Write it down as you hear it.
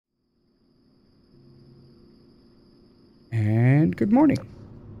good morning.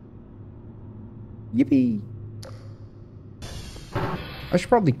 Yippee. I should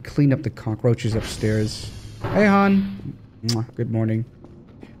probably clean up the cockroaches upstairs. Hey, hon. Mwah, good morning.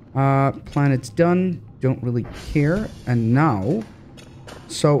 Planet's done. Don't really care. And now,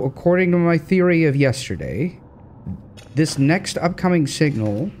 so according to my theory of yesterday, this next upcoming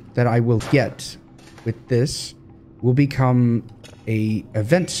signal that I will get with this will become a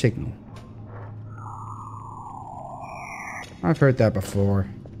event signal. I've heard that before.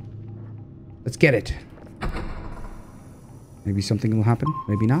 Let's get it. Maybe something will happen.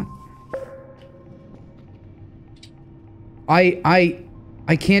 Maybe not. I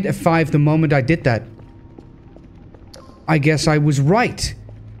can't F5 the moment I did that. I guess I was right.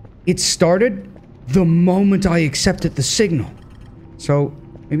 It started the moment I accepted the signal. So,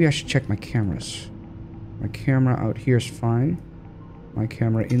 maybe I should check my cameras. My camera out here is fine. My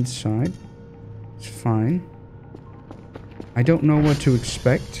camera inside is fine. I don't know what to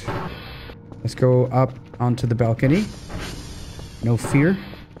expect. Let's go up onto the balcony. No fear.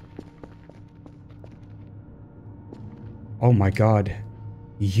 Oh my god.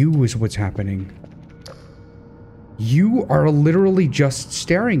 You is what's happening. You are literally just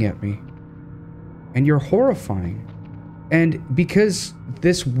staring at me. And you're horrifying. And because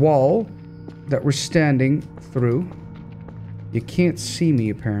this wall that we're standing through, you can't see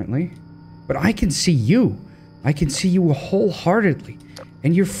me apparently. But I can see you. I can see you wholeheartedly.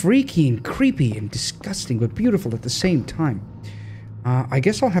 And you're freaky and creepy and disgusting, but beautiful at the same time. I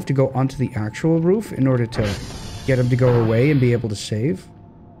guess I'll have to go onto the actual roof in order to get him to go away and be able to save.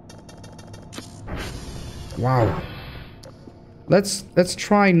 Wow. Let's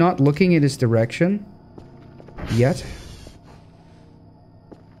try not looking in his direction yet.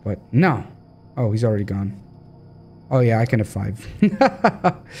 But no. Oh, he's already gone. Oh yeah, I can have 5.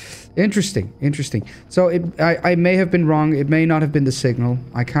 Interesting, interesting. So I may have been wrong. It may not have been the signal.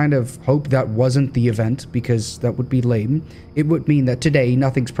 I kind of hope that wasn't the event because that would be lame. It would mean that today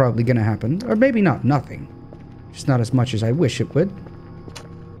nothing's probably going to happen. Or maybe not nothing. Just not as much as I wish it would.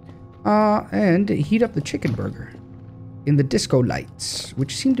 And heat up the chicken burger in the disco lights,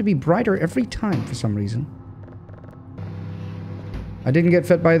 which seem to be brighter every time for some reason. I didn't get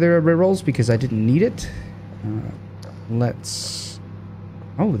fed by the rerolls because I didn't need it. Let's...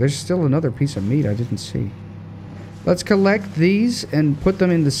 Oh, there's still another piece of meat I didn't see. Let's collect these and put them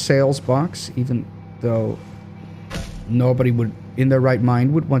in the sales box, even though nobody would, in their right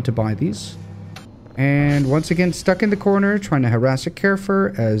mind, would want to buy these. And once again, stuck in the corner, trying to harass a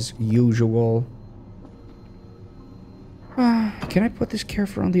Carrefour as usual. Can I put this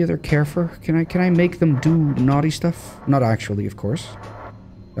Carrefour on the other Carrefour? Can I make them do naughty stuff? Not actually, of course.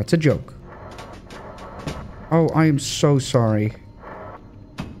 That's a joke. Oh, I am so sorry.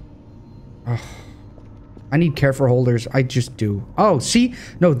 Oh, I need Carrefour holders. I just do. Oh, see?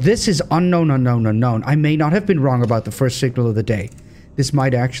 No, this is unknown, unknown, unknown. I may not have been wrong about the first signal of the day. This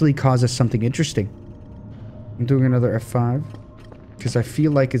might actually cause us something interesting. I'm doing another F5 because I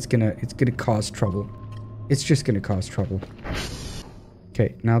feel like it's gonna cause trouble. It's just gonna cause trouble.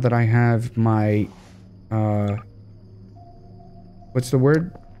 Okay, now that I have my what's the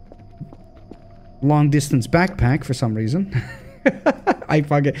word? Long distance backpack for some reason.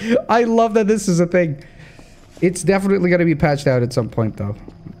 I love that this is a thing. It's definitely gonna be patched out at some point though.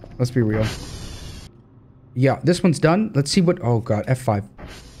 Let's be real. Yeah, this one's done. Let's see what... Oh god, F5.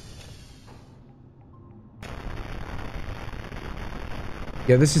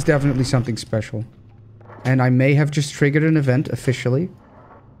 Yeah, this is definitely something special. And I may have just triggered an event officially.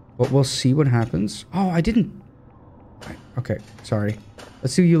 But we'll see what happens. Oh, I didn't... Okay, sorry.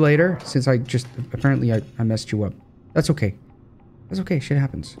 Let's see you later, since I just... Apparently I messed you up. That's okay. That's okay, shit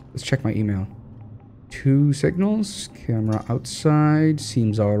happens. Let's check my email. 2 signals. Camera outside.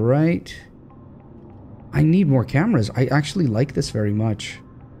 Seems alright. I need more cameras. I actually like this very much.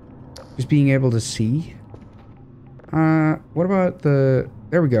 Just being able to see. What about the...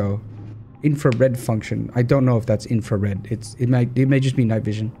 There we go. Infrared function. I don't know if that's infrared. It may just be night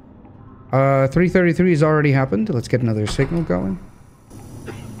vision. 333 has already happened. Let's get another signal going.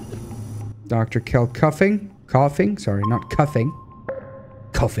 Dr.kel coughing. Sorry, not cuffing.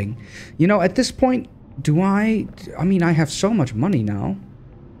 Coughing. You know, at this point, I mean, I have so much money now.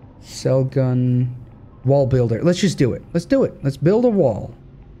 Cell gun... Wall builder. Let's just do it. Let's do it. Let's build a wall.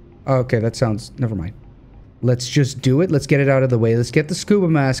 Okay, that sounds... Never mind. Let's just do it. Let's get it out of the way. Let's get the scuba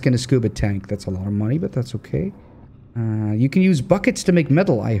mask and a scuba tank. That's a lot of money, but that's okay. You can use buckets to make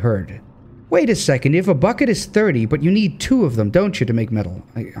metal, I heard. Wait a second. If a bucket is 30, but you need 2 of them, don't you, to make metal?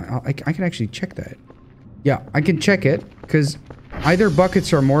 I can actually check that. Yeah, I can check it, because either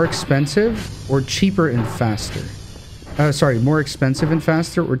buckets are more expensive or cheaper and faster. Sorry, more expensive and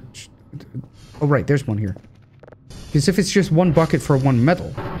faster, or... Oh, right, there's one here. Because if it's just 1 bucket for 1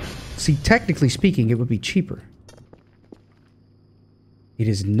 metal... See, technically speaking, it would be cheaper. It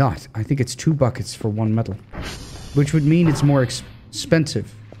is not. I think it's 2 buckets for 1 metal. Which would mean it's more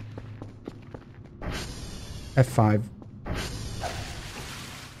expensive. F5.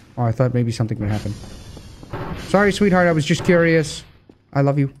 Oh, I thought maybe something would happen. Sorry, sweetheart, I was just curious. I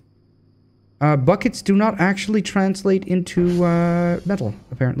love you. Buckets do not actually translate into metal,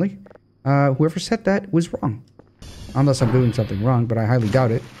 apparently. Whoever said that was wrong. Unless I'm doing something wrong, but I highly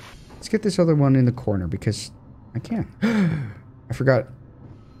doubt it. Let's get this other one in the corner, because I can. I forgot.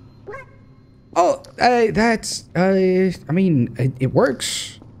 Oh, that's... I mean, it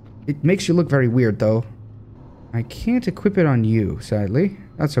works. It makes you look very weird, though. I can't equip it on you, sadly.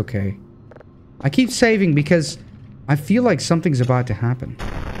 That's okay. I keep saving because I feel like something's about to happen.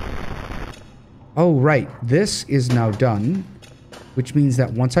 Oh, right. This is now done. Which means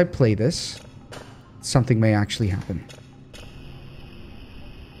that once I play this, something may actually happen.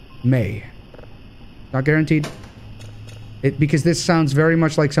 May. Not guaranteed. Because this sounds very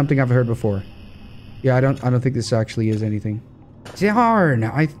much like something I've heard before. Yeah, I don't think this actually is anything. Darn!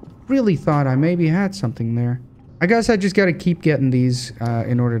 I really thought I maybe had something there. I guess I just gotta keep getting these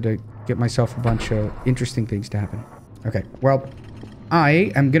in order to get myself a bunch of interesting things to happen. Okay, well,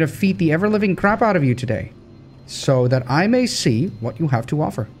 I am gonna feed the ever-living crap out of you today, so that I may see what you have to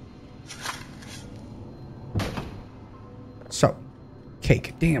offer. So,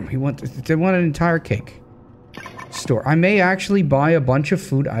 cake. Damn, they want an entire cake. Store. I may actually buy a bunch of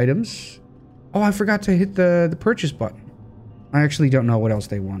food items. Oh, I forgot to hit the purchase button. I actually don't know what else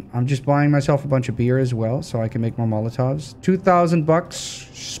they want. I'm just buying myself a bunch of beer as well, so I can make more Molotovs. 2,000 bucks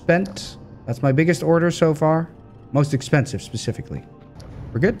spent. That's my biggest order so far. Most expensive, specifically.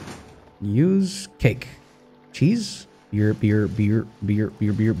 We're good. Use cake. Cheese. Beer, beer, beer, beer,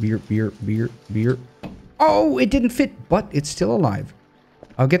 beer, beer, beer, beer, beer, beer. Oh, it didn't fit, but it's still alive.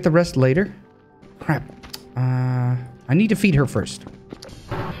 I'll get the rest later. Crap. I need to feed her first.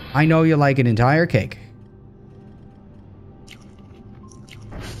 I know you like an entire cake.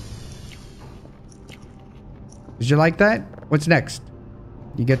 Did you like that? What's next?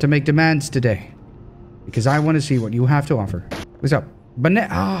 You get to make demands today. Because I want to see what you have to offer. What's up? Banana.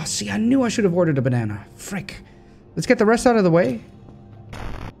 Ah, see, I knew I should have ordered a banana. Frick. Let's get the rest out of the way.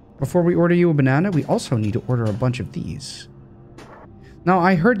 Before we order you a banana, we also need to order a bunch of these. Now,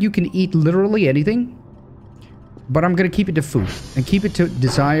 I heard you can eat literally anything. But I'm going to keep it to food. And keep it to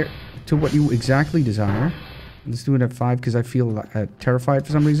desire. To what you exactly desire. Let's do it at 5 because I feel terrified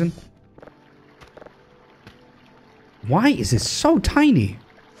for some reason. Why is this so tiny?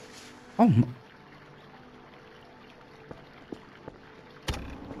 Oh.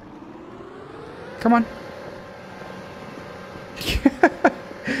 Come on.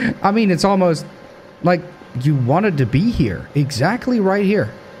 I mean, it's almost like you wanted to be here. Exactly right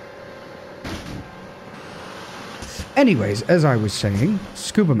here. Anyways, as I was saying,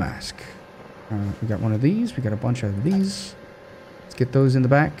 scuba mask. We got one of these. We got a bunch of these. Let's get those in the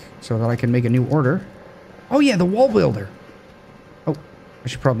back so that I can make a new order. Oh yeah, the wall builder. Oh, I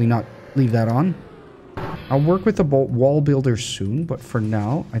should probably not leave that on. I'll work with the wall builder soon, but for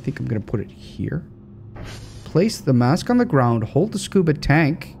now, I think I'm going to put it here. Place the mask on the ground, hold the scuba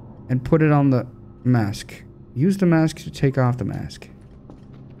tank, and put it on the mask. Use the mask to take off the mask.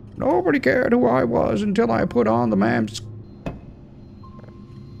 Nobody cared who I was until I put on the mask.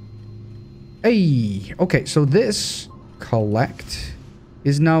 Hey, okay, so this collect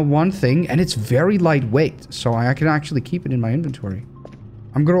is now one thing, and it's very lightweight, so I can actually keep it in my inventory.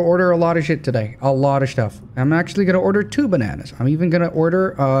 I'm gonna order a lot of shit today. A lot of stuff. I'm actually gonna order 2 bananas. I'm even gonna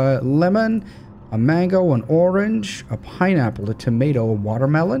order a lemon, a mango, an orange, a pineapple, a tomato, a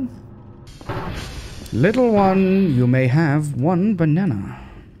watermelon. Little one, you may have 1 banana.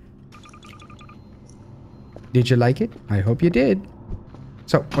 Did you like it? I hope you did.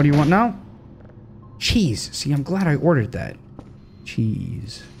 So, what do you want now? Cheese. See, I'm glad I ordered that.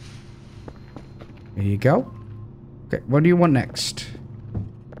 Cheese. There you go. Okay, what do you want next?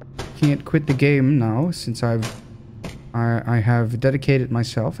 Can't quit the game now since I have dedicated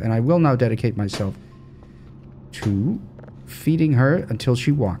myself, and I will now dedicate myself to feeding her until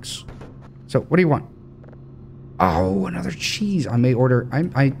she walks. So, what do you want? Oh, another cheese. I may order...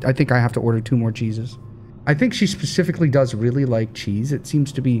 I think I have to order 2 more cheeses. I think she specifically does really like cheese. It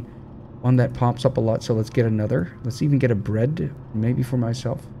seems to be one that pops up a lot, so let's get another. Let's even get a bread, maybe for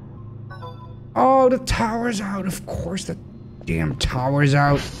myself. Oh, the tower's out. Of course, the damn tower's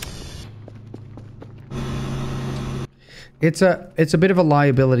out. It's a bit of a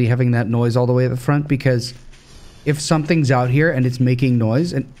liability having that noise all the way at the front because if something's out here and it's making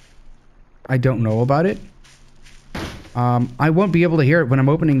noise and I don't know about it, I won't be able to hear it when I'm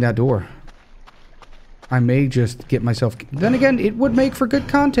opening that door. I may just get myself... Then again, it would make for good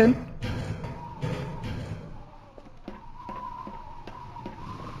content.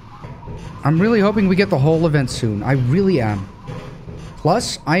 I'm really hoping we get the whole event soon. I really am.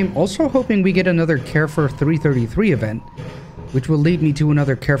 Plus, I'm also hoping we get another Care for 333 event, which will lead me to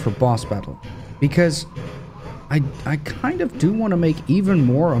another Care for boss battle. Because I kind of do want to make even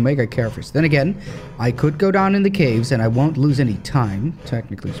more Omega Carefors. Then again, I could go down in the caves and I won't lose any time,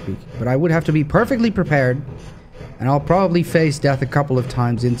 technically speaking. But I would have to be perfectly prepared, and I'll probably face death a couple of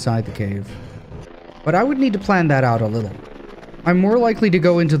times inside the cave. But I would need to plan that out a little. I'm more likely to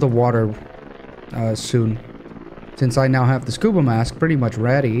go into the water soon, since I now have the scuba mask pretty much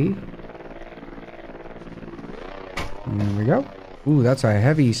ready. There we go. Ooh, that's a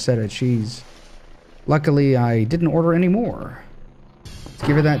heavy set of cheese. Luckily, I didn't order any more. Let's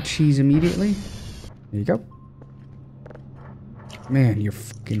give her that cheese immediately. There you go. Man, you're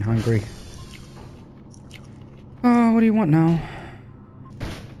fucking hungry. Oh, what do you want now?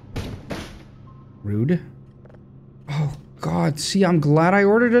 Rude. Oh, God. See, I'm glad I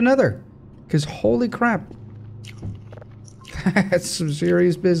ordered another. Because holy crap. That's some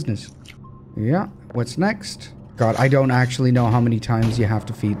serious business. Yeah. What's next? God, I don't actually know how many times you have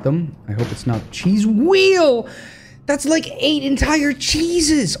to feed them. I hope it's not cheese wheel. That's like 8 entire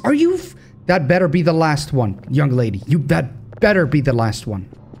cheeses. Are you... That better be the last one, young lady. That better be the last one.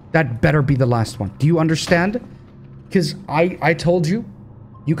 That better be the last one. Do you understand? Because I told you,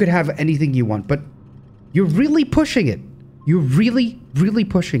 you could have anything you want, but you're really pushing it. You're really, really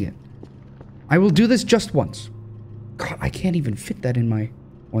pushing it. I will do this just once. God, I can't even fit that in my...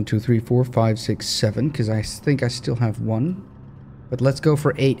 1, 2, 3, 4, 5, 6, 7, because I think I still have 1. But let's go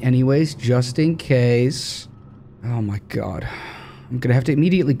for 8 anyways, just in case. Oh my god. I'm gonna have to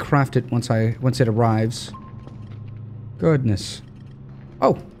immediately craft it once it arrives. Goodness.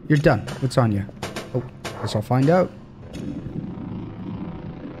 Oh, you're done. What's on you? Oh, guess I'll find out.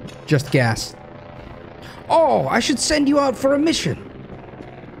 Just gas. Oh, I should send you out for a mission.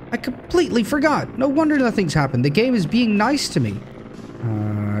 I completely forgot. No wonder nothing's happened. The game is being nice to me.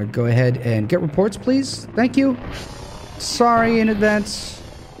 Go ahead and get reports, please. Thank you. Sorry in advance.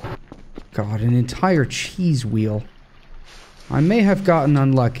 God, an entire cheese wheel. I may have gotten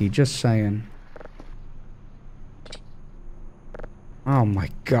unlucky, just saying. Oh my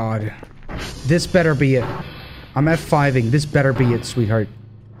god. This better be it. I'm F5ing. This better be it, sweetheart.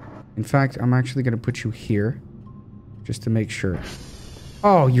 In fact, I'm actually going to put you here. Just to make sure.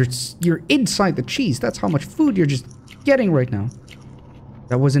 Oh, you're inside the cheese. That's how much food you're just getting right now.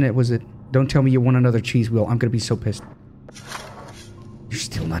 That wasn't it, was it? Don't tell me you want another cheese wheel. I'm gonna be so pissed. You're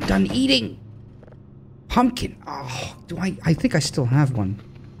still not done eating. Pumpkin. Oh, I think I still have one.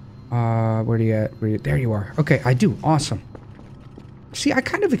 Where do you at? There you are. Okay, I do. Awesome. See, I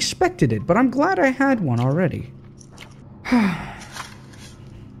kind of expected it, but I'm glad I had one already.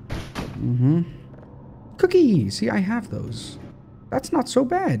 Cookies. See, I have those. That's not so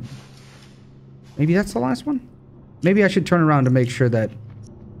bad. Maybe that's the last one? Maybe I should turn around to make sure that...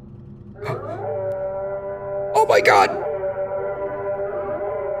 Oh my god!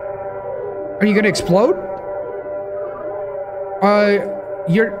 Are you gonna explode?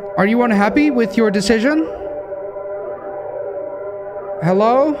 Are you unhappy with your decision?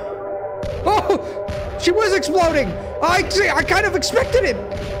 Hello? Oh! She was exploding! I kind of expected it!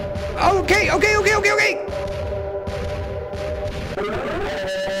 Okay.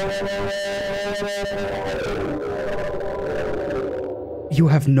 You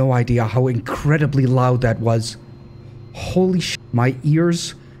have no idea how incredibly loud that was. Holy shit, my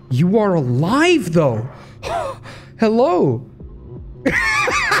ears. You are alive, though. Hello.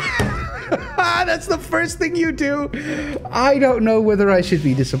 That's the first thing you do. I don't know whether I should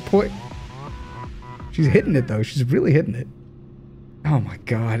be disappointed. She's hitting it, though. She's really hitting it. Oh, my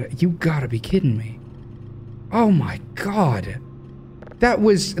God. You gotta be kidding me. Oh, my God. That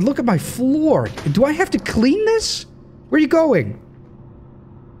was... Look at my floor. Do I have to clean this? Where are you going?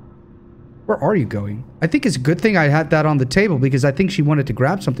 Where are you going? I think it's a good thing I had that on the table because I think she wanted to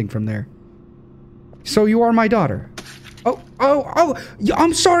grab something from there. So you are my daughter. Oh,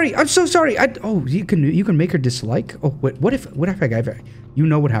 I'm sorry. I'm so sorry. Oh, you can make her dislike? Oh, what if I give her... You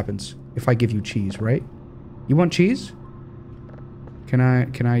know what happens if I give you cheese, right? You want cheese? Can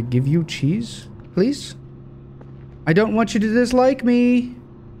I give you cheese, please? I don't want you to dislike me.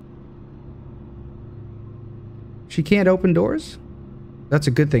 She can't open doors? That's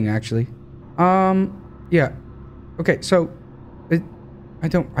a good thing, actually. Yeah. Okay, so...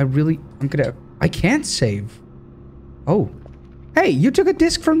 I can't save. Oh. Hey, you took a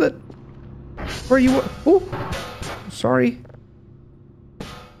disc from the... Where you were... Oh. Sorry.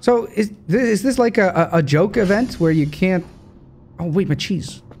 So, is this like a joke event where you can't... Oh, wait, my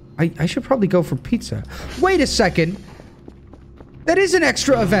cheese. I should probably go for pizza. Wait a second. That is an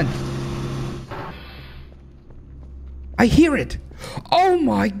extra event. I hear it. Oh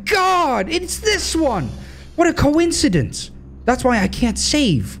my god. It's this one. What a coincidence. That's why I can't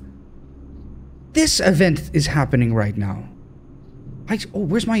save. This event is happening right now. Oh,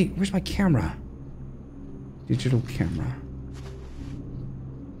 where's my camera? Digital camera.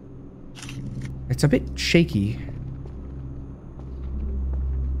 It's a bit shaky.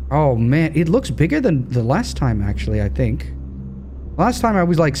 Oh man, it looks bigger than the last time actually, I think. Last time I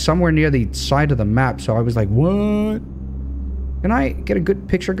was like somewhere near the side of the map, so I was like, what? Can I get a good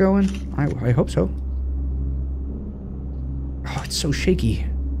picture going? I hope so. Oh, it's so shaky.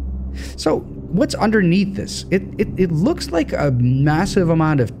 So, what's underneath this? It looks like a massive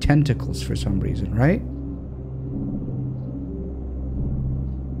amount of tentacles for some reason, right?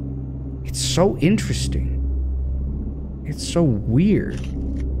 It's so interesting. It's so weird.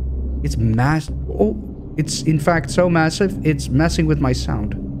 It's oh, it's in fact so massive, it's messing with my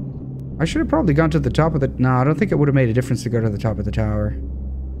sound. I should have probably gone to the top of the... No, I don't think it would have made a difference to go to the top of the tower.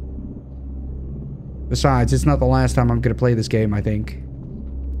 Besides, it's not the last time I'm going to play this game, I think.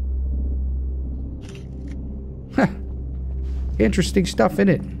 Huh. Interesting stuff in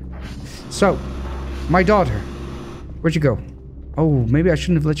it. So, my daughter. Where'd you go? Oh, maybe I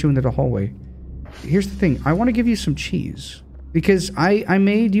shouldn't have let you into the hallway. Here's the thing. I want to give you some cheese. Because I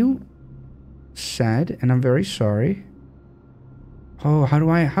made you sad, and I'm very sorry. Oh, how do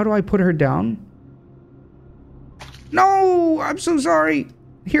I put her down? No! I'm so sorry!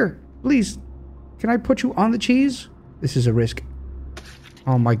 Here, please. Can I put you on the cheese? This is a risk.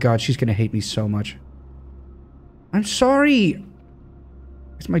 Oh my god, she's gonna hate me so much. I'm sorry!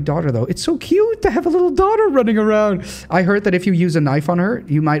 It's my daughter, though. It's so cute to have a little daughter running around. I heard that if you use a knife on her,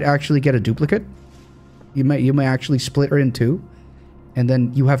 you might actually get a duplicate. You may actually split her in two. And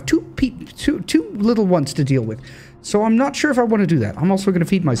then you have two little ones to deal with. So I'm not sure if I want to do that. I'm also going to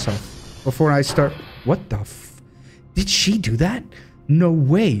feed myself before I start... What the f... Did she do that? No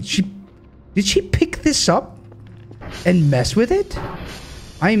way. Did she pick this up and mess with it?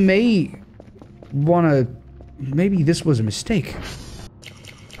 I may want to... Maybe this was a mistake.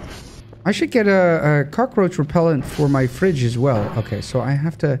 I should get a cockroach repellent for my fridge as well. Okay, so I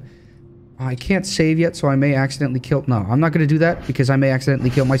have to... I can't save yet, so I may accidentally kill... No, I'm not going to do that because I may accidentally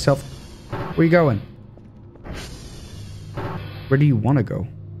kill myself. Where are you going? Where do you want to go?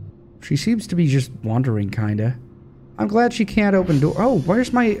 She seems to be just wandering, kinda. I'm glad she can't open door. Oh,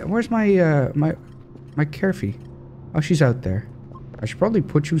 where's my Carefy? Oh, she's out there. I should probably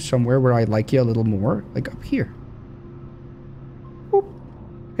put you somewhere where I like you a little more, like up here. Oop.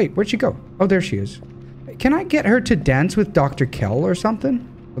 Hey, where'd she go? Oh, there she is. Can I get her to dance with Dr. Kel or something?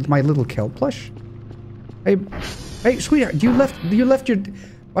 With my little Kel plush? Hey, sweetheart, you left your...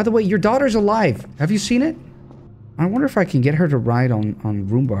 By the way, your daughter's alive. Have you seen it? I wonder if I can get her to ride on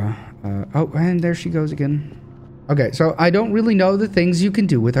Roomba. Oh, and there she goes again. Okay, so I don't really know the things you can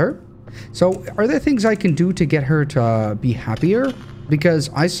do with her. So, are there things I can do to get her to be happier? Because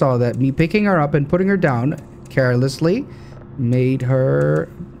I saw that me picking her up and putting her down carelessly made her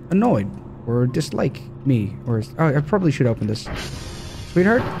annoyed or dislike me. Or oh, I probably should open this.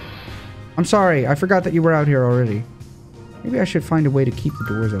 Sweetheart? I'm sorry, I forgot that you were out here already. Maybe I should find a way to keep the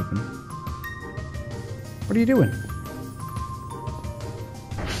doors open. What are you doing?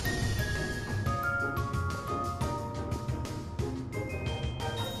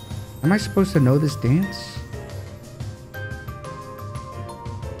 Am I supposed to know this dance?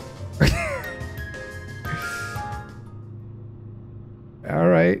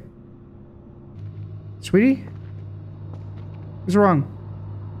 Alright. Sweetie? What's wrong?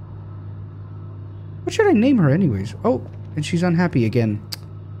 What should I name her anyways? Oh, and she's unhappy again.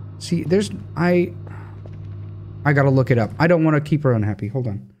 See, I gotta look it up. I don't want to keep her unhappy. Hold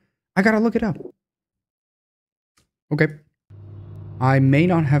on. I gotta look it up. Okay. I may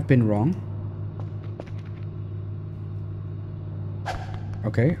not have been wrong.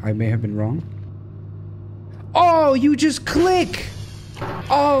 Okay, I may have been wrong. Oh, you just click!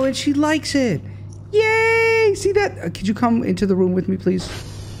 Oh, and she likes it! Yay! See that? Could you come into the room with me, please?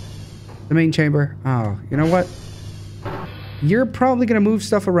 The main chamber. Oh, you know what? You're probably gonna move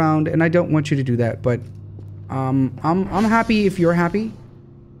stuff around, and I don't want you to do that, but... I'm happy if you're happy.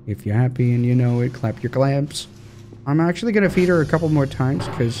 If you're happy and you know it, clap your clamps. I'm actually gonna feed her a couple more times,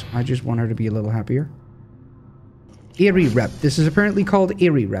 because I just want her to be a little happier. Eerie rep. This is apparently called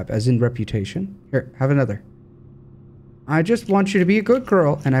eerie rep, as in reputation. Here, have another. I just want you to be a good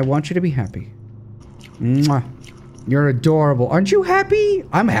girl, and I want you to be happy. Mwah. You're adorable. Aren't you happy?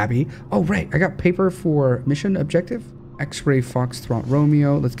 I'm happy. Oh, right. I got paper for mission objective. X-ray Foxtrot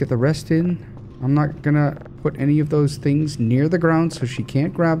Romeo. Let's get the rest in. I'm not gonna put any of those things near the ground so she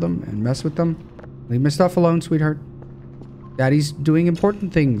can't grab them and mess with them. Leave my stuff alone, sweetheart. Daddy's doing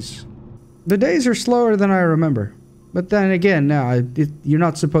important things. The days are slower than I remember. But then again, now, you're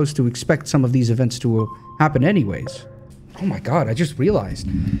not supposed to expect some of these events to happen anyways. Oh my god, I just realized.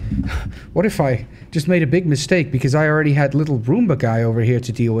 What if I just made a big mistake because I already had little Roomba guy over here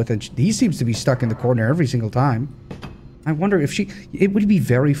to deal with and he seems to be stuck in the corner every single time. I wonder if it would be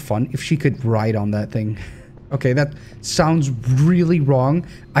very fun if she could ride on that thing. Okay, that sounds really wrong.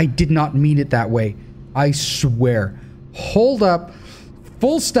 I did not mean it that way. I swear. Hold up.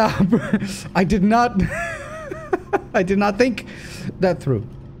 Full stop. I did not... I did not think that through.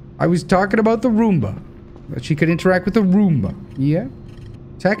 I was talking about the Roomba. That she could interact with the Roomba. Yeah?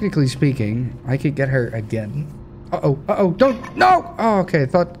 Technically speaking, I could get her again. Uh-oh. Uh-oh. Don't... No! Oh, okay.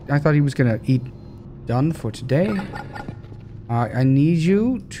 I thought he was gonna eat. Done for today. I need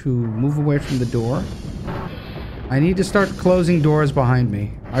you to move away from the door. I need to start closing doors behind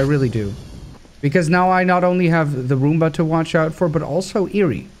me. I really do. Because now I not only have the Roomba to watch out for, but also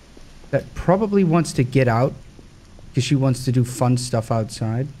Eerie. That probably wants to get out. Because she wants to do fun stuff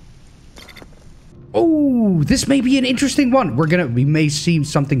outside. Oh, this may be an interesting one. We may see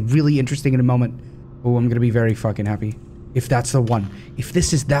something really interesting in a moment. Oh, I'm gonna be very fucking happy. If that's the one. If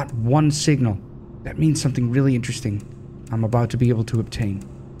this is that one signal, that means something really interesting I'm about to be able to obtain.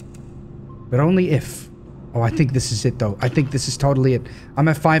 But only if. Oh, I think this is it, though. I think this is totally it. I'm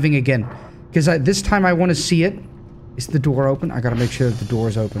F5ing again. Because this time I want to see it. Is the door open? I gotta make sure that the door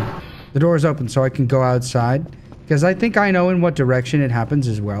is open. The door is open so I can go outside. Because I think I know in what direction it happens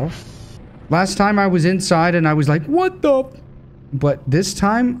as well. Last time I was inside and I was like, what the... But this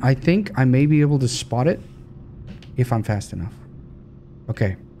time, I think I may be able to spot it. If I'm fast enough.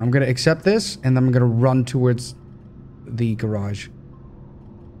 Okay. I'm gonna accept this and then I'm gonna run towards the garage.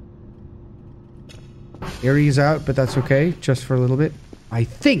 Eerie is out, but that's okay. Just for a little bit. I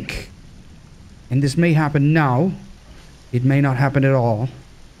think... And this may happen now. It may not happen at all.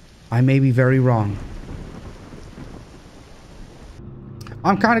 I may be very wrong.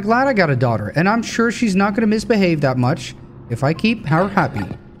 I'm kind of glad I got a daughter. And I'm sure she's not going to misbehave that much if I keep her happy.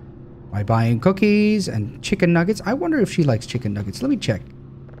 By buying cookies and chicken nuggets. I wonder if she likes chicken nuggets. Let me check.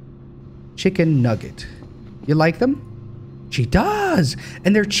 Chicken nugget. You like them? She does!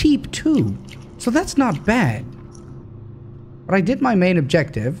 And they're cheap too. So that's not bad. But I did my main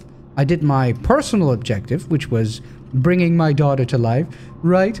objective. I did my personal objective, which was bringing my daughter to life,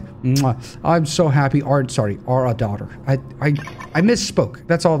 right? Mwah. I'm so happy. Our daughter. I misspoke.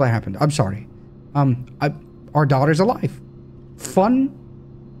 That's all that happened. I'm sorry. Our daughter's alive. Fun.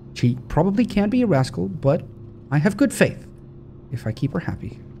 She probably can be a rascal, but I have good faith if I keep her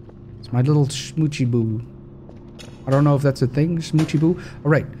happy. It's my little smoochy boo. I don't know if that's a thing, smoochy boo.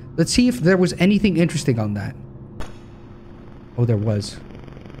 All right, let's see if there was anything interesting on that. Oh, there was.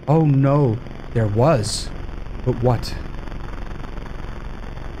 Oh no, there was. But what?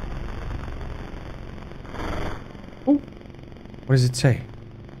 Oh, what does it say?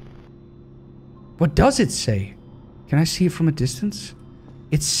 What does it say? Can I see it from a distance?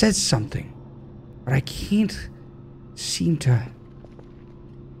 It says something, but I can't seem to...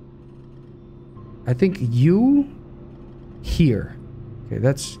 I think you hear. Okay,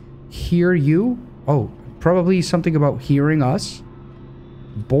 that's hear you. Oh, probably something about hearing us.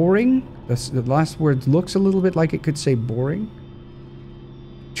 Boring. That's the last word looks a little bit like it could say boring.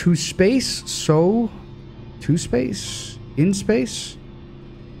 To space. So. To space. In space.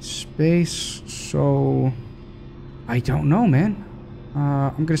 Space. So. I don't know, man.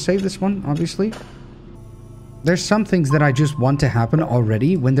 I'm gonna save this one, obviously. There's some things that I just want to happen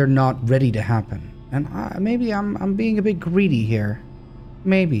already when they're not ready to happen. And maybe I'm being a bit greedy here.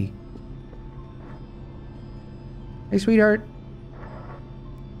 Maybe. Hey, sweetheart.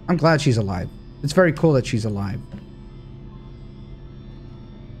 I'm glad she's alive. It's very cool that she's alive.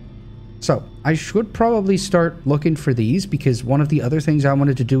 So, I should probably start looking for these because one of the other things I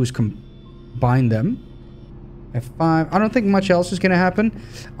wanted to do is combine them. F5. I don't think much else is going to happen.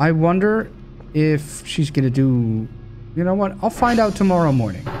 I wonder if she's going to do... You know what? I'll find out tomorrow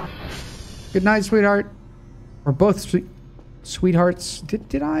morning. Good night, sweetheart. Or both sweethearts.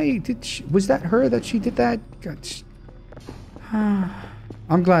 Was that her that she did that? God.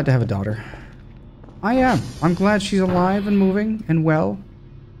 I'm glad to have a daughter. I am. I'm glad she's alive and moving and well.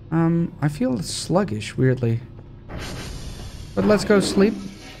 I feel sluggish, weirdly. But let's go sleep.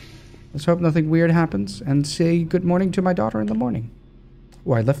 Let's hope nothing weird happens, and say good morning to my daughter in the morning.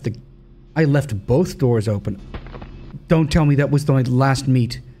 Oh, I left both doors open. Don't tell me that was my last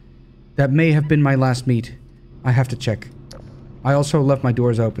meat. That may have been my last meat. I have to check. I also left my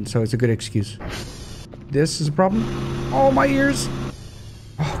doors open, so it's a good excuse. This is a problem. Oh, my ears.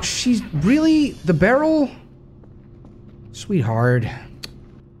 Oh, she's really... The barrel? Sweetheart.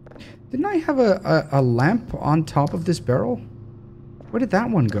 Didn't I have a lamp on top of this barrel? Where did that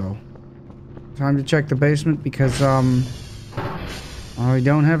one go? Time to check the basement because, I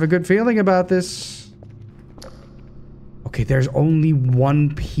don't have a good feeling about this. Okay, there's only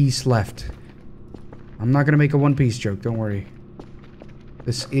one piece left. I'm not gonna make a one-piece joke, don't worry.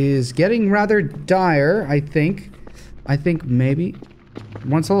 This is getting rather dire, I think. I think maybe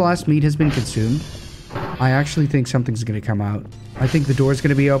once the last meat has been consumed, I actually think something's gonna come out. I think the door's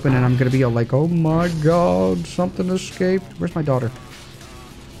gonna be open and I'm gonna be all like, oh my god, something escaped. Where's my daughter?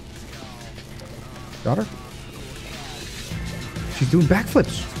 Daughter? She's doing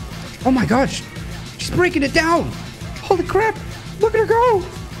backflips. Oh my gosh. She's breaking it down. Holy crap. Look at her go.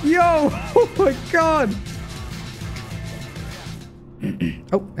 Yo. Oh my god.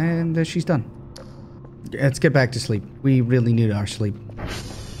 Oh, and she's done. Let's get back to sleep. We really need our sleep.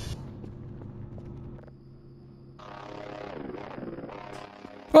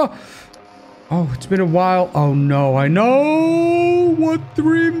 Oh. Oh, it's been a while. Oh no, I know what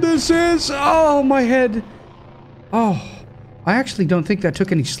dream this is. Oh, my head. Oh, I actually don't think that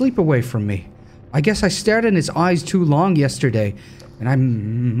took any sleep away from me. I guess I stared in his eyes too long yesterday. And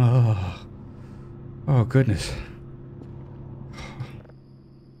I'm... oh, goodness.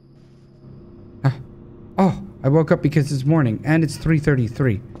 Oh, I woke up because it's morning. And it's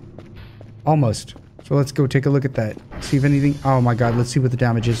 3:33. Almost. So let's go take a look at that. See if anything... Oh my god, let's see what the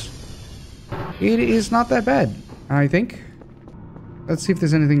damage is. It is not that bad, I think. Let's see if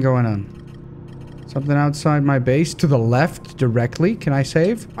there's anything going on. Something outside my base to the left directly. Can I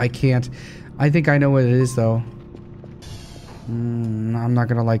save? I can't. I think I know what it is, though. I'm not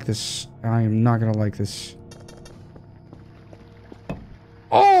gonna like this. I am not gonna like this.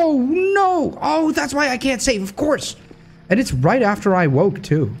 Oh, no! Oh, that's why I can't save, of course! And it's right after I woke,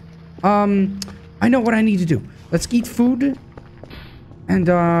 too. I know what I need to do. Let's eat food. And,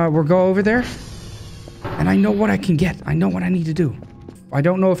 we'll go over there. And I know what I can get. I know what I need to do. I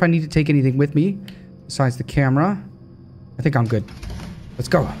don't know if I need to take anything with me besides the camera. I think I'm good. Let's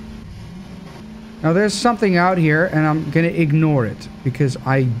go. Now, there's something out here, and I'm going to ignore it because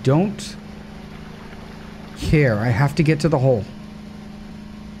I don't care. I have to get to the hole.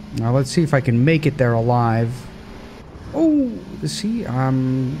 Now, let's see if I can make it there alive. Oh, see,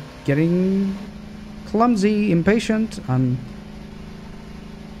 I'm getting clumsy, impatient.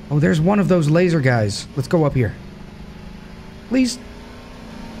 Oh, there's one of those laser guys. Let's go up here. Please.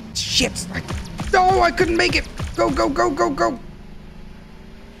 Shit. No, I couldn't make it. Go, go, go, go, go.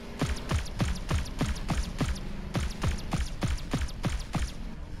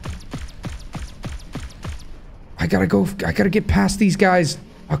 I gotta go. I gotta get past these guys.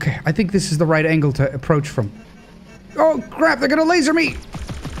 Okay, I think this is the right angle to approach from. Oh, crap. They're gonna laser me.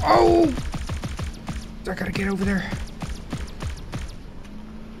 Oh. I gotta get over there.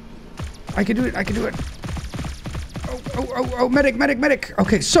 I can do it. I can do it. Oh, medic, medic, medic.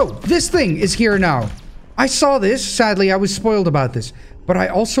 Okay, so this thing is here now. I saw this. Sadly, I was spoiled about this. But I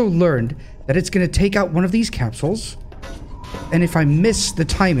also learned that it's going to take out one of these capsules. And if I miss the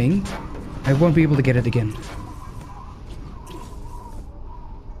timing, I won't be able to get it again.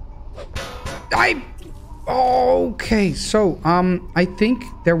 Okay, so, I think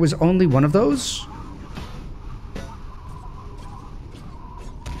there was only one of those.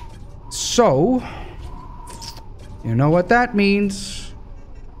 So, you know what that means.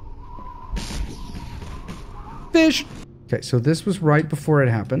 Fish! Okay, so this was right before it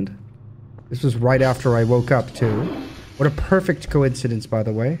happened. This was right after I woke up, too. What a perfect coincidence, by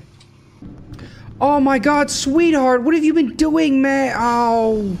the way. Oh my god, sweetheart, what have you been doing, man?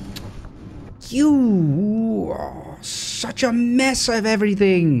 Oh, you are such a mess of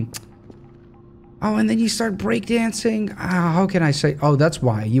everything. Oh, and then you start breakdancing. How can I say? Oh, that's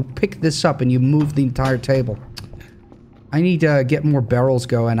why. You pick this up and you move the entire table. I need to get more barrels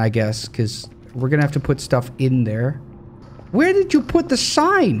going, I guess, because we're going to have to put stuff in there. Where did you put the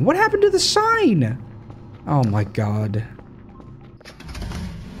sign? What happened to the sign? Oh, my God.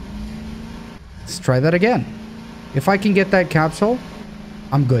 Let's try that again. If I can get that capsule,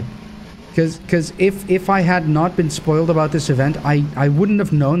 I'm good. Because if I had not been spoiled about this event, I wouldn't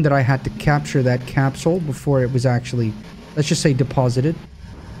have known that I had to capture that capsule before it was actually, let's just say, deposited.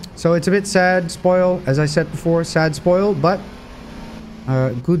 So it's a bit sad, spoil, as I said before, sad spoil, but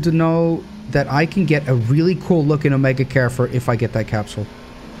Good to know that I can get a really cool looking Omega Carrefour if I get that capsule.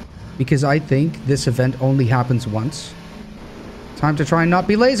 Because I think this event only happens once. Time to try and not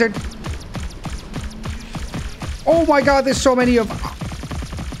be lasered. Oh my god, there's so many of...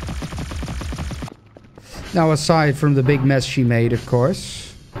 Now, aside from the big mess she made, of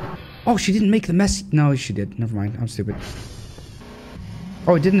course. Oh, she didn't make the mess. No, she did. Never mind. I'm stupid.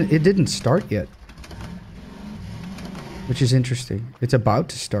 Oh, it didn't start yet. Which is interesting. It's about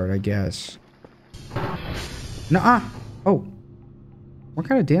to start, I guess. Nuh-uh. Oh. What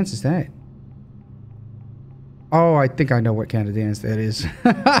kind of dance is that? Oh, I think I know what kind of dance that is.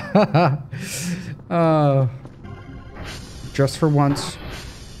 Just for once.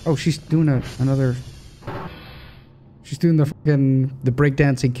 Oh, she's doing another... She's doing the fucking... The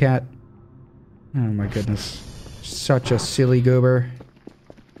breakdancing cat. Oh my goodness. Such a silly goober.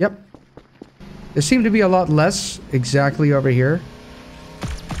 Yep. There seemed to be a lot less exactly over here.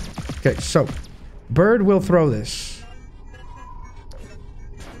 Okay, so... Bird will throw this.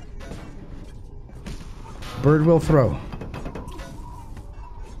 Bird will throw.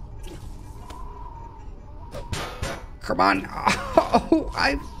 Come on. Oh,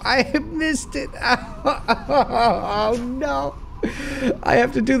 I missed it. Oh, no. I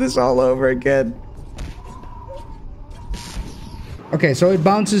have to do this all over again. Okay, so it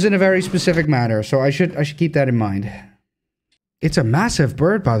bounces in a very specific manner, so I should keep that in mind. It's a massive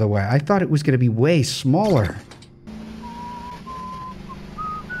bird, by the way. I thought it was going to be way smaller.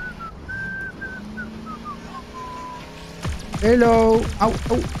 Hello. Ow,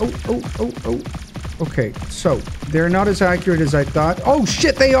 oh, oh, oh, oh, oh. Okay, so they're not as accurate as I thought. Oh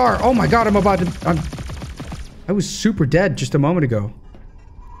shit, they are! Oh my god, I was super dead just a moment ago.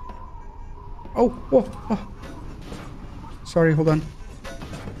 Oh, oh, oh. Sorry, hold on.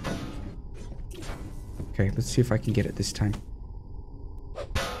 Okay, let's see if I can get it this time.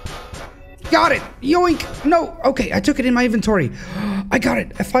 Got it! Yoink! No! Okay, I took it in my inventory. I got it!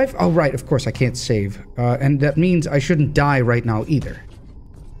 F5? Oh, right, of course, I can't save. And that means I shouldn't die right now either.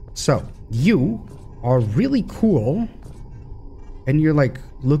 So, you are really cool. And you're, like,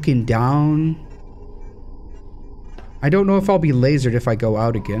 looking down. I don't know if I'll be lasered if I go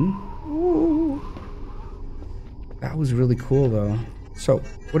out again. Ooh. That was really cool, though. So,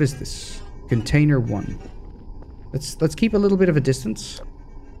 what is this? Container 1. Let's keep a little bit of a distance.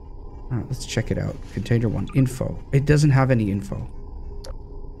 Let's check it out. Container 1. Info. It doesn't have any info.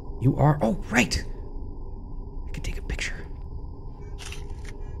 You are... Oh, right! I can take a picture.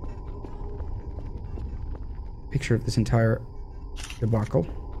 Picture of this entire debacle.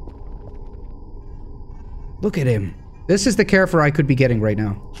 Look at him. This is the Carrefour I could be getting right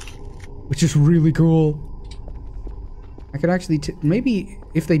now. Which is really cool. I could actually... maybe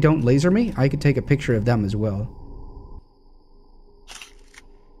if they don't laser me, I could take a picture of them as well.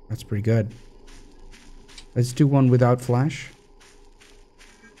 That's pretty good. Let's do one without flash.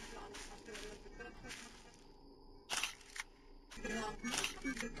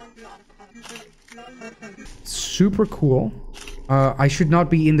 Super cool. I should not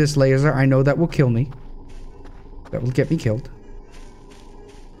be in this laser. I know that will kill me. That will get me killed.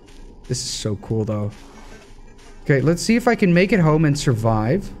 This is so cool, though. Okay, let's see if I can make it home and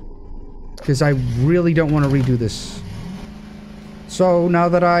survive. Because I really don't want to redo this. So, now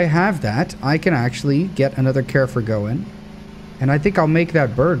that I have that, I can actually get another Carrefour going. And I think I'll make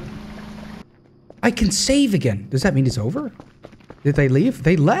that bird. I can save again. Does that mean it's over? Did they leave?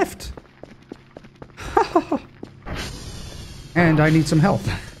 They left. And I need some health.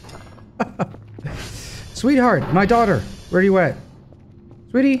 Sweetheart, my daughter. Where are you at?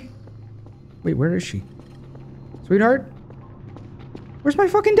 Sweetie? Wait, where is she? Sweetheart? Where's my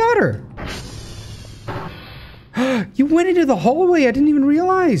fucking daughter? You went into the hallway. I didn't even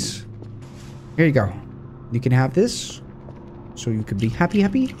realize. Here you go. You can have this. So you can be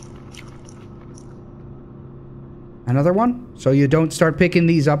happy. Another one. So you don't start picking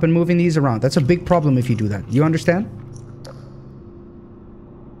these up and moving these around. That's a big problem if you do that. You understand?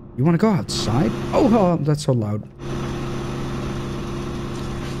 You want to go outside? Oh, that's so loud.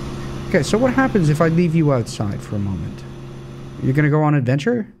 Okay, so what happens if I leave you outside for a moment? You're going to go on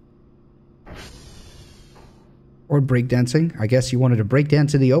adventure? Or breakdancing. I guess you wanted to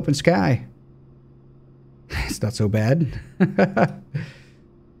breakdance in the open sky. It's not so bad.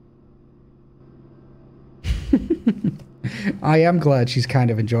 I am glad she's kind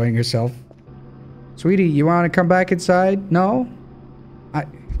of enjoying herself. Sweetie, you want to come back inside? No?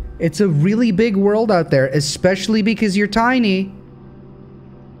 It's a really big world out there, especially because you're tiny.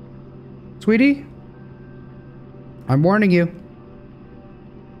 Sweetie? I'm warning you.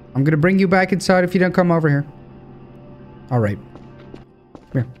 I'm gonna bring you back inside if you don't come over here. Alright.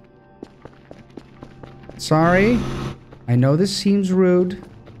 Sorry. I know this seems rude.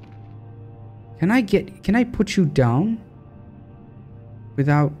 Can I put you down?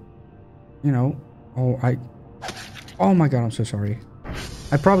 Without, you know... Oh my god, I'm so sorry.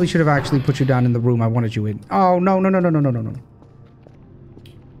 I probably should have actually put you down in the room I wanted you in. Oh, no.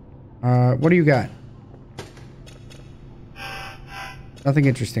 What do you got? Nothing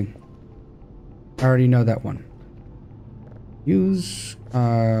interesting. I already know that one.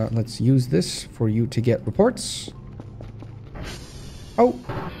 Let's use this for you to get reports. Oh,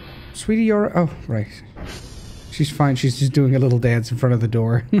 sweetie, you're... Oh, right. She's fine. She's just doing a little dance in front of the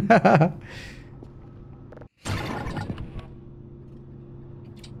door.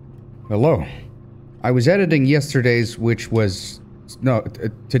 Hello. I was editing yesterday's,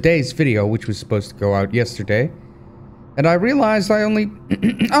 today's video, which was supposed to go out yesterday. And I realized I only...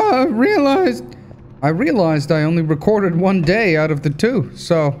 I realized I only recorded one day out of the 2,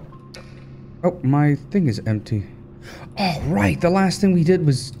 so... Oh, my thing is empty. Oh, right, the last thing we did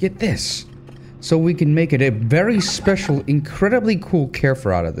was get this. So we can make it a very special, incredibly cool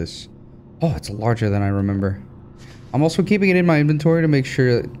Carrefour out of this. Oh, it's larger than I remember. I'm also keeping it in my inventory to make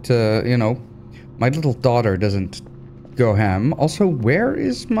sure that, you know, my little daughter doesn't go ham. Also, where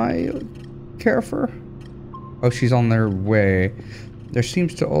is my Carrefour? Oh, she's on their way. There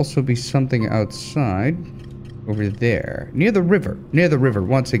seems to also be something outside. Over there. Near the river. Near the river,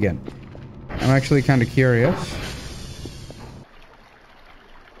 once again. I'm actually kind of curious.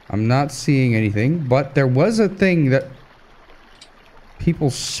 I'm not seeing anything, but there was a thing that people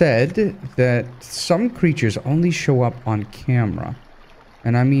said that some creatures only show up on camera.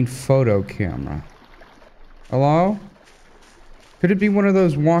 And I mean photo camera. Hello? Could it be one of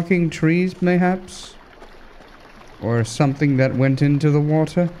those walking trees, mayhaps? Or something that went into the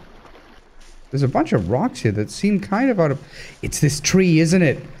water? There's a bunch of rocks here that seem kind of out of... It's this tree, isn't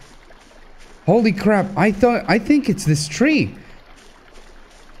it? Holy crap, I think it's this tree.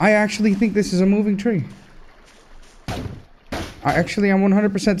 I actually think this is a moving tree. I'm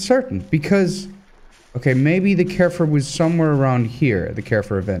 100% certain, because... Okay, maybe the Carrefour was somewhere around here, the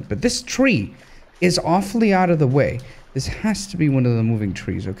Carrefour event, but this tree is awfully out of the way. This has to be one of the moving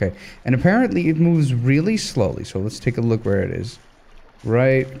trees, okay. And apparently it moves really slowly, so let's take a look where it is.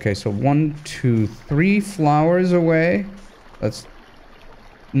 Right, okay, so 1, 2, 3 flowers away. Let's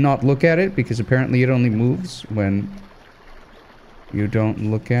not look at it, because apparently it only moves when you don't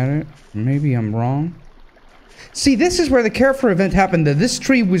look at it. Maybe I'm wrong. See, this is where the Carrefour event happened. This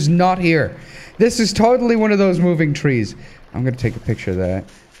tree was not here. This is totally one of those moving trees. I'm gonna take a picture of that.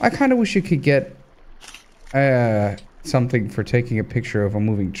 I kind of wish you could get something for taking a picture of a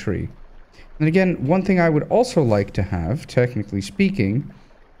moving tree. And again, one thing I would also like to have, technically speaking,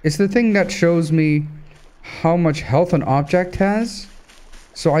 is the thing that shows me how much health an object has.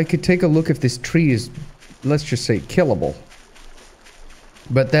 So I could take a look if this tree is, let's just say, killable.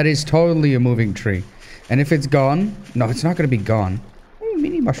 But that is totally a moving tree. And if it's gone... No, it's not going to be gone. Oh,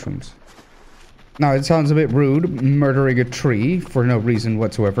 mini mushrooms. Now, it sounds a bit rude, murdering a tree for no reason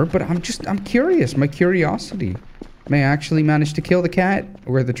whatsoever. But I'm curious. My curiosity may actually manage to kill the cat.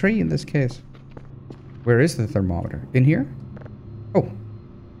 Or the tree, in this case. Where is the thermometer? In here? Oh.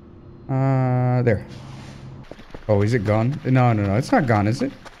 There. Oh, is it gone? No, it's not gone, is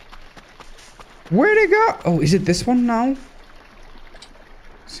it? Where'd it go? Oh, is it this one now?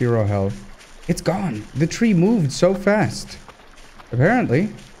 0 health. It's gone. The tree moved so fast. Apparently.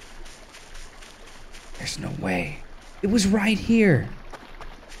 There's no way. It was right here.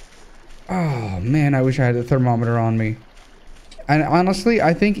 Oh, man, I wish I had the thermometer on me. And honestly,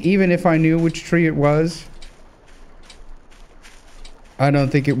 I think even if I knew which tree it was, I don't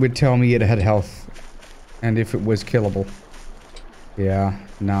think it would tell me it had health. And if it was killable. Yeah,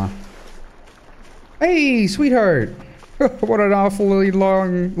 nah. Hey, sweetheart! What an awfully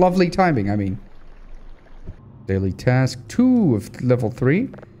long, lovely timing, I mean. Daily task 2 of level 3.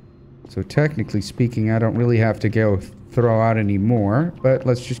 So technically speaking, I don't really have to go throw out any more. But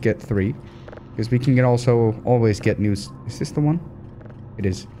let's just get 3. Because we can also always get new... Is this the one? It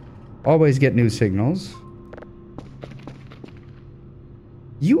is. Always get new signals.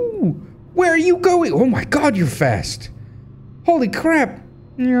 You... Where are you going? Oh my god, you're fast. Holy crap.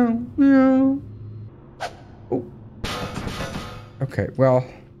 Oh. Okay, well,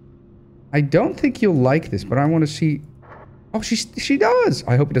 I don't think you'll like this, but I want to see... Oh, she does!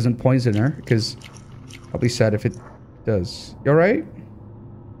 I hope it doesn't poison her, because I'll be sad if it does. You alright?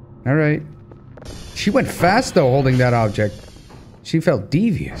 Alright. She went fast, though, holding that object. She felt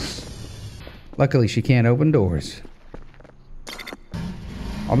devious. Luckily, she can't open doors.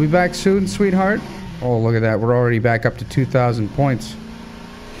 I'll be back soon, sweetheart. Oh, look at that. We're already back up to 2,000 points.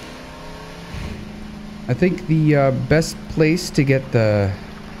 I think the best place to get the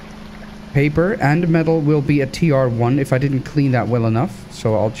paper and metal will be at TR1 if I didn't clean that well enough.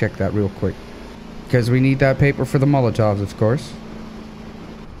 So I'll check that real quick. Because we need that paper for the Molotovs, of course.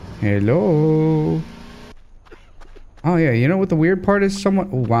 Hello. Oh, yeah. You know what the weird part is? Oh,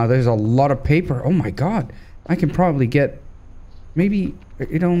 wow. There's a lot of paper. Oh, my God. I can probably get... Maybe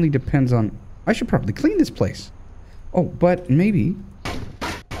it only depends on... I should probably clean this place. Oh, but maybe...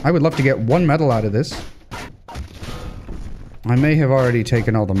 I would love to get one metal out of this. I may have already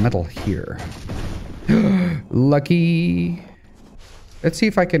taken all the metal here. Lucky. Let's see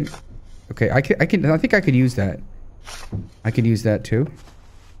if I can... Okay, I think I could use that. I could use that too.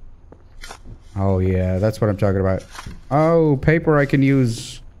 Oh yeah, that's what I'm talking about. Oh, paper I can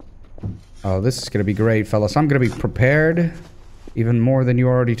use. Oh, this is gonna be great, fellas. I'm gonna be prepared. Even more than you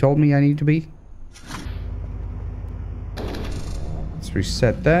already told me I need to be. Let's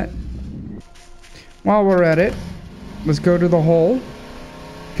reset that. While we're at it, let's go to the hole.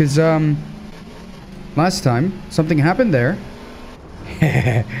 Because, last time, something happened there.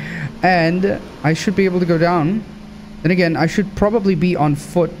 And I should be able to go down. Then again, I should probably be on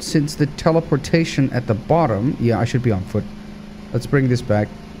foot since the teleportation at the bottom. Yeah, I should be on foot. Let's bring this back.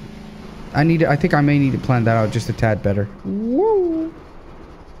 I think I may need to plan that out just a tad better. Woo!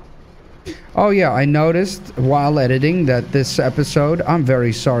 Oh yeah, I noticed while editing that this episode, I'm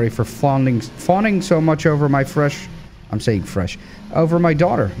very sorry for fawning so much over my fresh... I'm saying fresh. Over my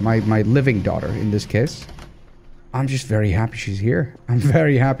daughter. My living daughter, in this case. I'm just very happy she's here. I'm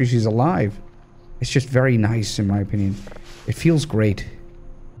very happy she's alive. It's just very nice, in my opinion. It feels great.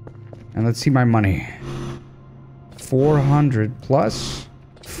 And let's see my money. 400 plus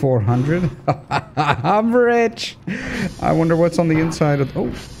 400. I'm rich. I wonder what's on the inside of... Oh,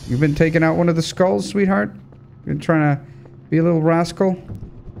 you've been taking out one of the skulls, sweetheart? You've been trying to be a little rascal?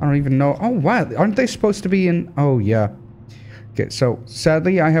 I don't even know. Oh, wow. Aren't they supposed to be in... Oh, yeah. Okay, so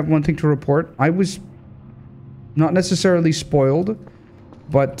sadly, I have one thing to report. I was not necessarily spoiled,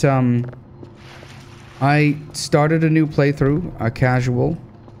 but I started a new playthrough, a casual.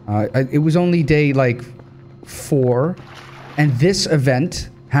 It was only day, like, 4, and this event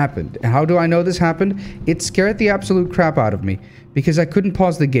happened. How do I know this happened? It scared the absolute crap out of me, because I couldn't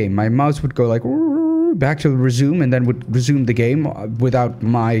pause the game. My mouse would go, like, back to resume, and then would resume the game without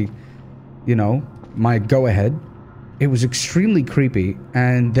my, you know, my go-ahead. It was extremely creepy,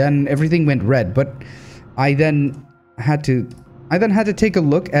 and then everything went red, but I then had to take a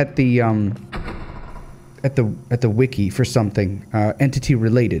look at the wiki for something entity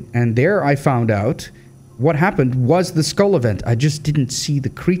related, and there I found out what happened was the skull event. I just didn't see the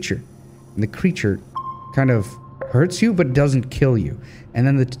creature, and the creature kind of hurts you but doesn't kill you, and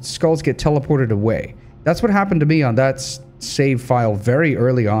then the skulls get teleported away. That's what happened to me on that save file very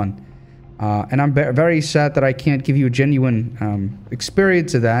early on, and I'm very sad that I can't give you a genuine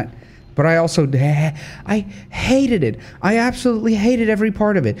experience of that. But I also, I hated it. I absolutely hated every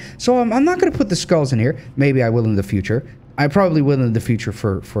part of it. So I'm not going to put the skulls in here. Maybe I will in the future. I probably will in the future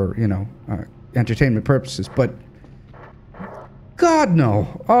for you know, entertainment purposes. But, God, no.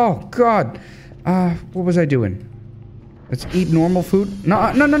 Oh, God. What was I doing? Let's eat normal food. No.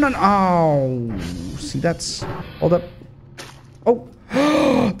 Oh, see, that's, hold up.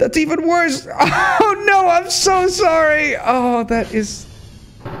 Oh, that's even worse. Oh, no, I'm so sorry. Oh, that is...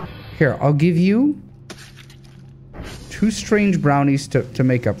 Here, I'll give you 2 strange brownies to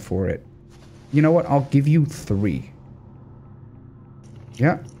make up for it. You know what? I'll give you 3.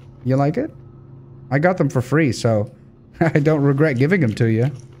 Yeah, you like it? I got them for free, so I don't regret giving them to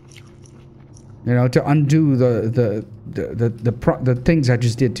you. You know, to undo the things I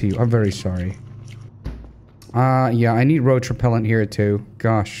just did to you. I'm very sorry. Yeah, I need roach repellent here too.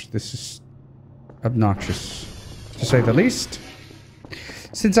 Gosh, this is obnoxious, to say the least.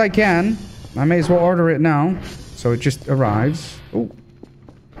 Since I can, I may as well order it now, so it just arrives. Oh,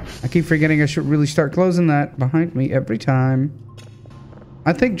 I keep forgetting I should really start closing that behind me every time.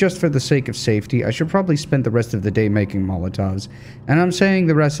 I think just for the sake of safety, I should probably spend the rest of the day making Molotovs. And I'm saying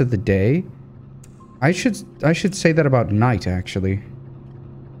the rest of the day. I should say that about night, actually.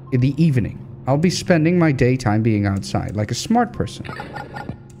 In the evening. I'll be spending my daytime being outside, like a smart person.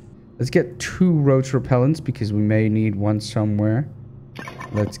 Let's get 2 roach repellents, because we may need one somewhere.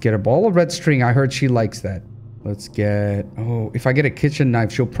 Let's get a ball of red string. I heard she likes that. Let's get... Oh, if I get a kitchen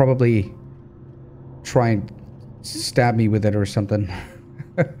knife, she'll probably try and stab me with it or something.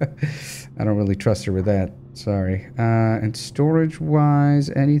 I don't really trust her with that. Sorry. And storage-wise,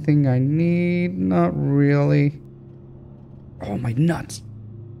 anything I need? Not really. Oh, my nuts.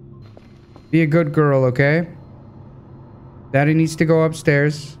 Be a good girl, okay? Daddy needs to go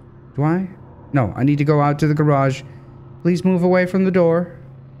upstairs. Do I? No, I need to go out to the garage. Please move away from the door.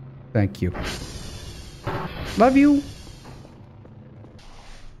 Thank you. Love you.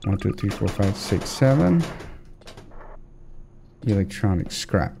 1, 2, 3, 4, 5, 6, 7. Electronic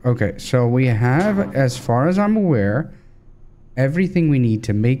scrap. Okay, so we have, as far as I'm aware, everything we need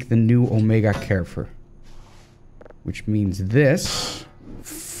to make the new Omega Carrefour. Which means this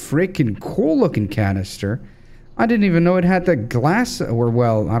freaking cool looking canister. I didn't even know it had the glass, or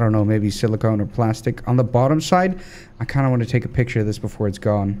well, I don't know, maybe silicone or plastic on the bottom side. I kind of want to take a picture of this before it's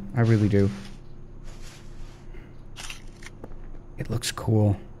gone. I really do. It looks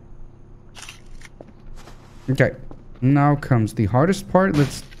cool. Okay, now comes the hardest part.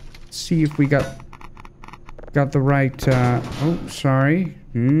 Let's see if we got the right, oh, sorry.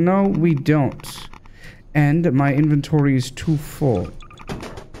 No, we don't. And my inventory is too full.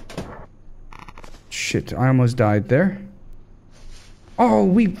 Shit, I almost died there. Oh,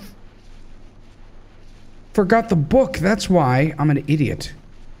 we forgot the book. That's why I'm an idiot.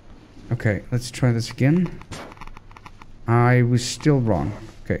 Okay, let's try this again. I was still wrong.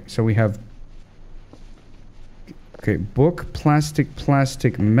 Okay, so we have... Okay, book,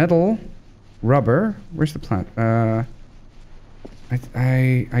 plastic, metal, rubber. Where's the plant? I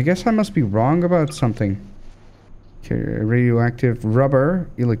guess I must be wrong about something. Okay, radioactive, rubber,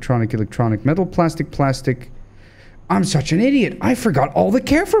 electronic, metal, plastic. I'm such an idiot. I forgot all the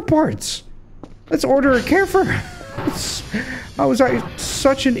Carrefour parts. Let's order a Carrefour. How was I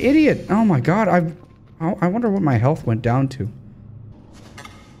such an idiot? Oh my god, I wonder what my health went down to.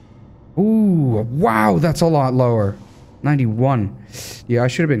 Ooh, wow, that's a lot lower. 91. Yeah, I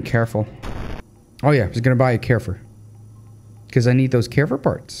should have been careful. Oh yeah, I was gonna buy a Carrefour. Because I need those Carrefour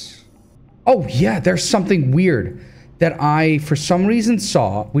parts. Oh yeah, there's something weird that I, for some reason,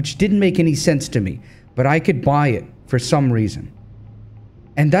 saw, which didn't make any sense to me. But I could buy it for some reason.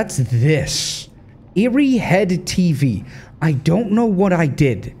 And that's this. Erie Head TV. I don't know what I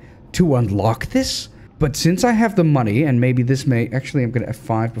did to unlock this, but since I have the money, and maybe this may... Actually, I'm going to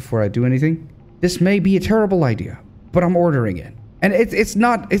F5 before I do anything. This may be a terrible idea, but I'm ordering it. And it's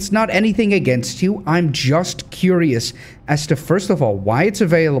not anything against you. I'm just curious as to, first of all, why it's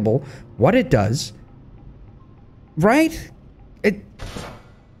available, what it does. Right?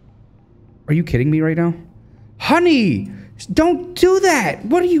 Are you kidding me right now? Honey! Don't do that!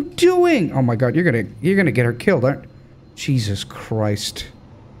 What are you doing? Oh my god, you're gonna get her killed, aren't you? Jesus Christ.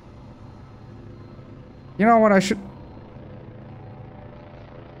 You know what, I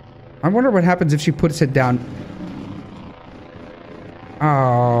wonder what happens if she puts it down.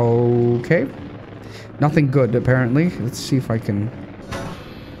 Okay. Nothing good, apparently. Let's see if I can...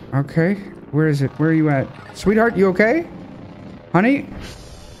 Okay. Where is it? Where are you at? Sweetheart, you okay? Honey?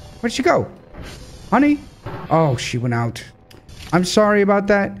 Where'd she go? Honey? Oh, she went out. I'm sorry about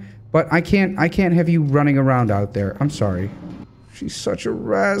that, but I can't have you running around out there. I'm sorry. She's such a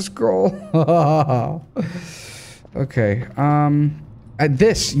rascal. Okay.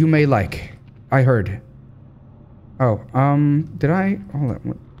 This you may like. I heard. Oh, did I? Hold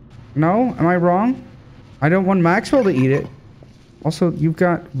on. No? Am I wrong? I don't want Maxwell to eat it. Also, you've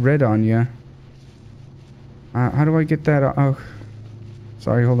got red on you. How do I get that? Oh,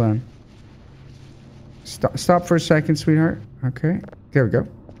 sorry, hold on. Stop for a second, sweetheart. Okay, there we go.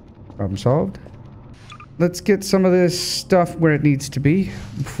 Problem solved. Let's get some of this stuff where it needs to be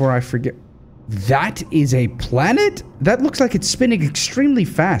before I forget. That is a planet? That looks like it's spinning extremely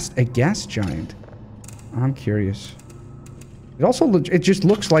fast. A gas giant. I'm curious. It also it just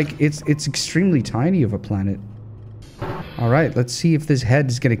looks like it's extremely tiny of a planet. All right, let's see if this head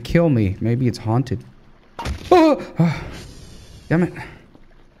is gonna kill me. Maybe it's haunted. Oh, damn it.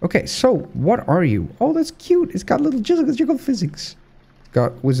 Okay, so what are you? Oh, that's cute. It's got little jiggle physics. It's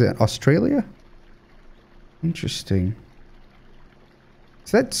got, was it Australia? Interesting.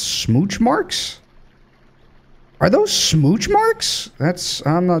 Is that smooch marks? Are those smooch marks? That's,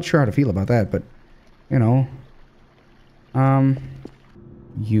 I'm not sure how to feel about that, but you know.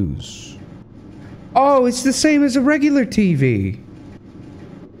 Use. Oh, it's the same as a regular TV.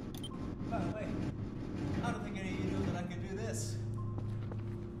 By the way, I don't think any of you knew that I could do this.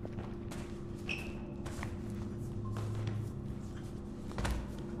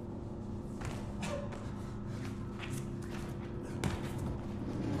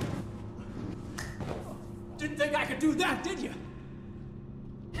 Didn't think I could do that, did you?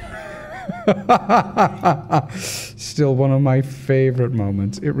 Still one of my favorite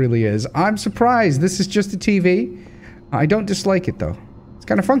moments. It really is. I'm surprised. This is just a TV. I don't dislike it though. It's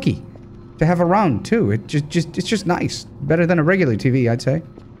kind of funky to have around too. It's just nice. Better than a regular TV, I'd say.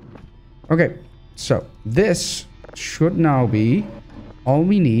 Okay, so this should now be all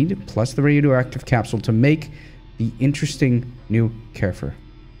we need, plus the radioactive capsule, to make the interesting new Kerfer.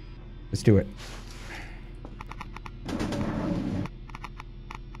 Let's do it.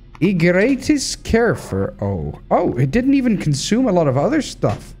 Igeratis Kerfer. Oh, it didn't even consume a lot of other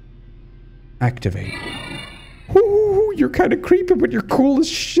stuff. Activate. Ooh, you're kind of creepy, but you're cool as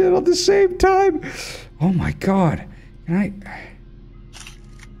shit at the same time. Oh my god. Can I...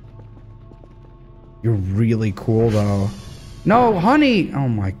 You're really cool, though. No, honey! Oh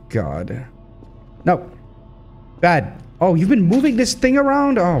my god. No. Bad. Oh, you've been moving this thing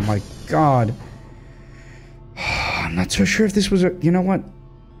around? Oh my god. I'm not so sure if this was a... You know what?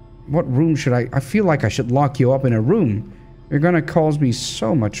 What room should I feel like I should lock you up in a room. You're gonna cause me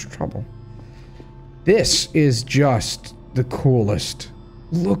so much trouble. This is just the coolest.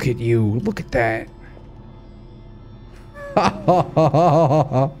 Look at you. Look at that.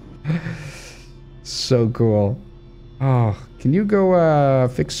 So cool. Oh, can you go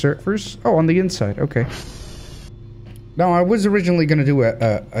fix servers? Oh, on the inside. Okay. Now, I was originally going to do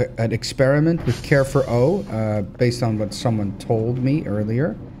an experiment with Kerfer O, based on what someone told me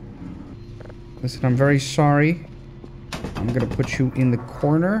earlier. Listen, I'm very sorry. I'm going to put you in the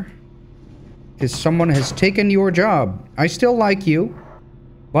corner. Because someone has taken your job. I still like you.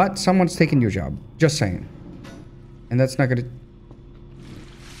 But someone's taken your job. Just saying. And that's not going to...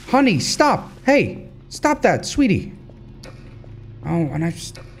 Honey, stop! Hey! Stop that, sweetie! Oh, and I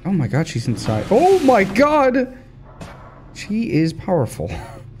just... Oh my god, she's inside. Oh my god! She is powerful.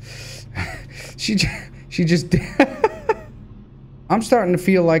 She just... I'm starting to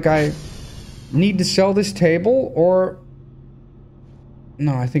feel like I need to sell this table, or...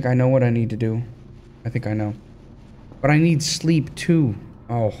 No, I think I know what I need to do. I think I know. But I need sleep, too.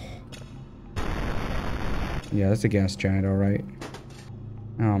 Oh. Yeah, that's a gas giant, alright.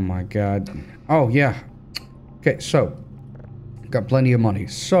 Oh my god. Oh, yeah. Okay, so. Got plenty of money.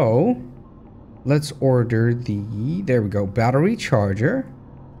 So, let's order the... There we go. Battery charger.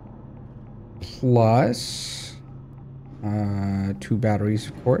 Plus... 2 batteries,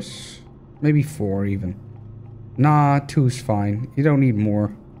 of course. Maybe 4, even. Nah, 2's fine. You don't need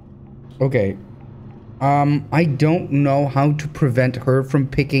more. Okay. I don't know how to prevent her from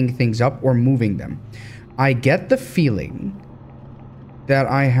picking things up or moving them. I get the feeling that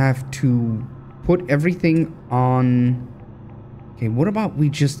I have to put everything on... Okay, what about we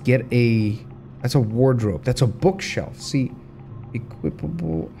just get a... That's a wardrobe. That's a bookshelf. See,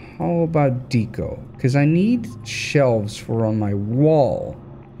 equipable... How about deco? Because I need shelves for on my wall.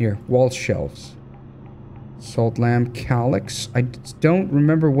 Here, wall shelves. Salt lamp, calyx. I don't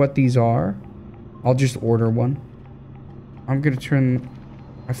remember what these are. I'll just order one. I'm gonna turn...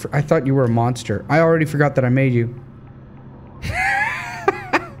 I thought you were a monster. I already forgot that I made you.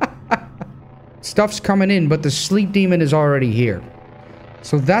 Stuff's coming in, but the sleep demon is already here.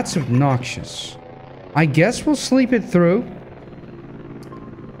 So that's obnoxious. I guess we'll sleep it through.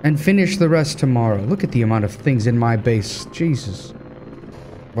 And finish the rest tomorrow. Look at the amount of things in my base. Jesus.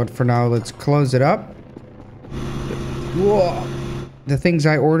 But for now, let's close it up. Whoa. The things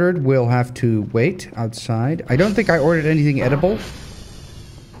I ordered will have to wait outside. I don't think I ordered anything edible.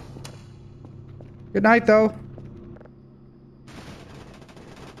 Good night, though.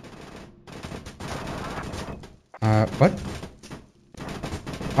 What?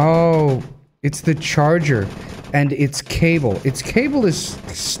 Oh, it's the charger and its cable. Its cable is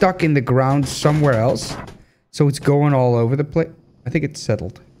stuck in the ground somewhere else, so it's going all over the place. I think it's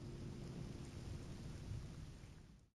settled.